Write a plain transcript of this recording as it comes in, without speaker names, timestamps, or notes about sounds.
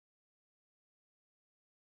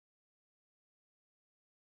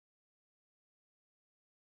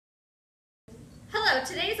Hello,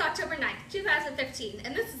 today is October 9th, 2015,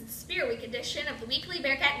 and this is the Spear Week edition of the Weekly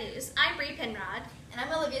Bearcat News. I'm Bree Penrod. And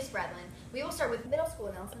I'm Olivia Spradlin. We will start with middle school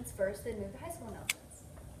announcements first, then move to high school announcements.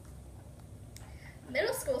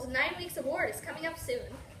 Middle School's 9 Weeks Award is coming up soon.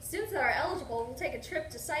 Students that are eligible will take a trip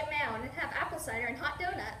to Sight Mound and have apple cider and hot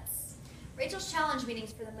donuts. Rachel's Challenge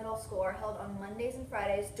meetings for the middle school are held on Mondays and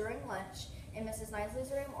Fridays during lunch in Mrs.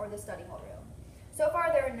 Knisley's room or the study hall room. So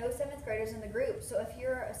far, there are no 7th graders in the group, so if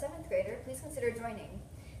you're a 7th grader, please consider joining.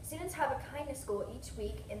 Students have a kindness school each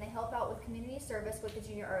week, and they help out with community service with the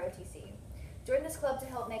Junior ROTC. Join this club to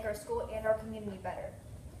help make our school and our community better.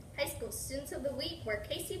 High School Students of the Week were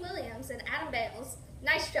Casey Williams and Adam Bales.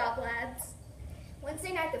 Nice job, lads.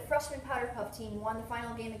 Wednesday night, the freshman Powder Puff team won the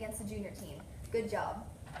final game against the junior team. Good job.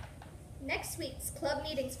 Next week's club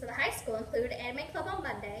meetings for the high school include Anime Club on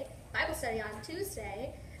Monday, Bible study on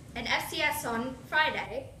Tuesday, and FCS on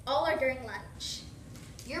Friday. All are during lunch.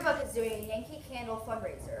 Yearbook is doing a Yankee Candle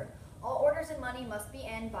fundraiser. All orders and money must be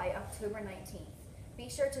in by October 19th. Be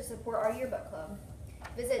sure to support our yearbook club.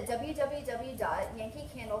 Visit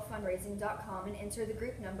www.yankeecandlefundraising.com and enter the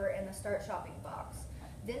group number in the Start Shopping box.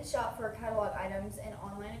 Then shop for catalog items and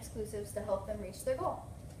online exclusives to help them reach their goal.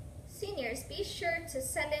 Seniors, be sure to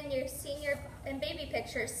send in your senior and baby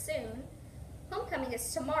pictures soon. Homecoming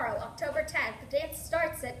is tomorrow, October 10th. The dance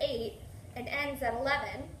starts at 8 and ends at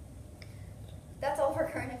 11. That's all for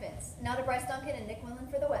current events. Now to Bryce Duncan and Nick Winland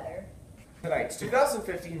for the weather. Tonight's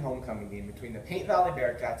 2015 homecoming game between the Paint Valley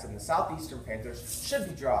Bearcats and the Southeastern Panthers should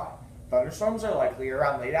be dry. Thunderstorms are likely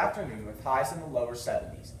around late afternoon with highs in the lower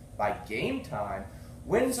 70s. By game time,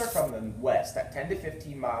 winds are from the west at 10 to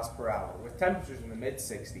 15 miles per hour with temperatures in the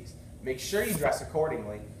mid-60s. Make sure you dress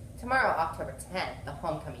accordingly. Tomorrow, October 10th, the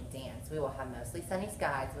homecoming dance, we will have mostly sunny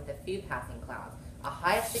skies with a few passing clouds, a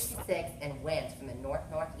high of 66 and winds from the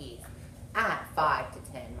north-northeast at 5 to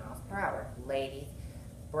 10 miles per hour. Ladies,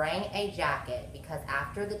 bring a jacket because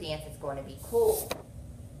after the dance it's going to be cool.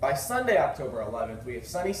 By Sunday, October 11th, we have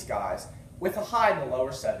sunny skies with a high in the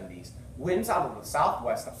lower 70s. Winds out of the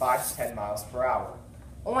southwest at 5 to 10 miles per hour.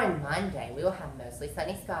 On Monday, we will have mostly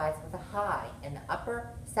sunny skies with a high in the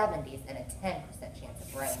upper 70s and a 10% chance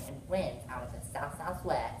of rain and winds out of the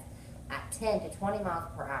south-southwest at 10 to 20 miles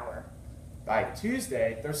per hour. By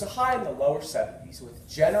Tuesday, there's a high in the lower 70s with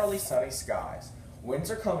generally sunny skies.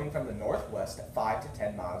 Winds are coming from the northwest at 5 to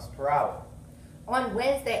 10 miles per hour. On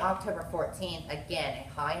Wednesday, October 14th, again, a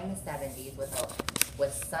high in the 70s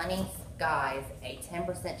with sunny skies, a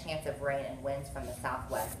 10% chance of rain and winds from the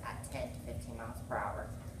southwest at 10 to 15 miles per hour.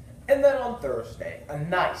 And then on Thursday, a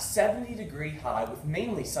nice 70-degree high with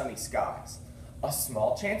mainly sunny skies. A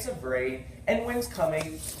small chance of rain and winds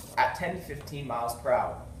coming at 10 to 15 miles per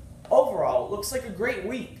hour. Overall, it looks like a great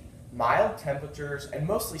week. Mild temperatures and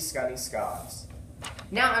mostly sunny skies.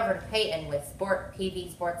 Now over to Peyton with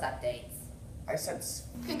PV Sports Updates. I said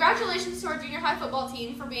Congratulations to our junior high football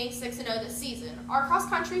team for being 6-0 this season. Our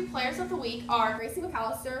cross-country players of the week are Gracie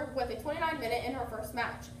McAllister with a 29-minute in her first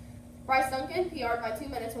match. Bryce Duncan PR'd by 2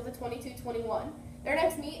 minutes with a 22-21. Their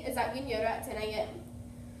next meet is at Yoda at 10 a.m.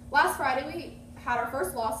 Last Friday, we had our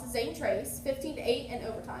first loss to Zane Trace, 15-8 in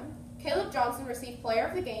overtime. Caleb Johnson received player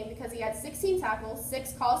of the game because he had 16 tackles,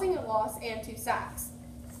 6 causing a loss, and 2 sacks.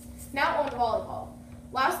 Now on to volleyball.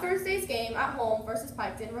 Last Thursday's game at home versus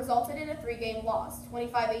Piketon resulted in a 3-game loss,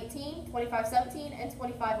 25-18, 25-17, and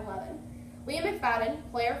 25-11. Leah McFadden,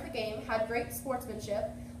 player of the game, had great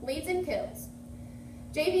sportsmanship, leads and kills.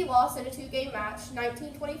 JV lost in a 2-game match,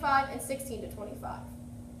 19-25 and 16-25.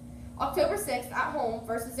 October 6th at home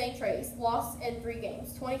versus St. Trace lost in 3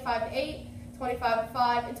 games, 25-8,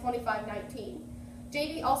 25-5, and 25-19.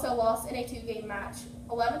 JV also lost in a 2-game match,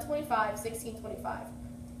 11-25, 16-25.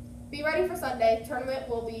 Be ready for Sunday. Tournament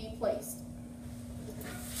will be placed.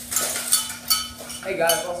 Hey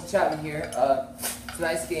guys, Russell Chapman here.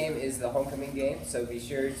 Tonight's game is the homecoming game, so be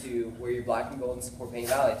sure to wear your black and gold and support Paint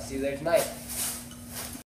Valley. See you there tonight.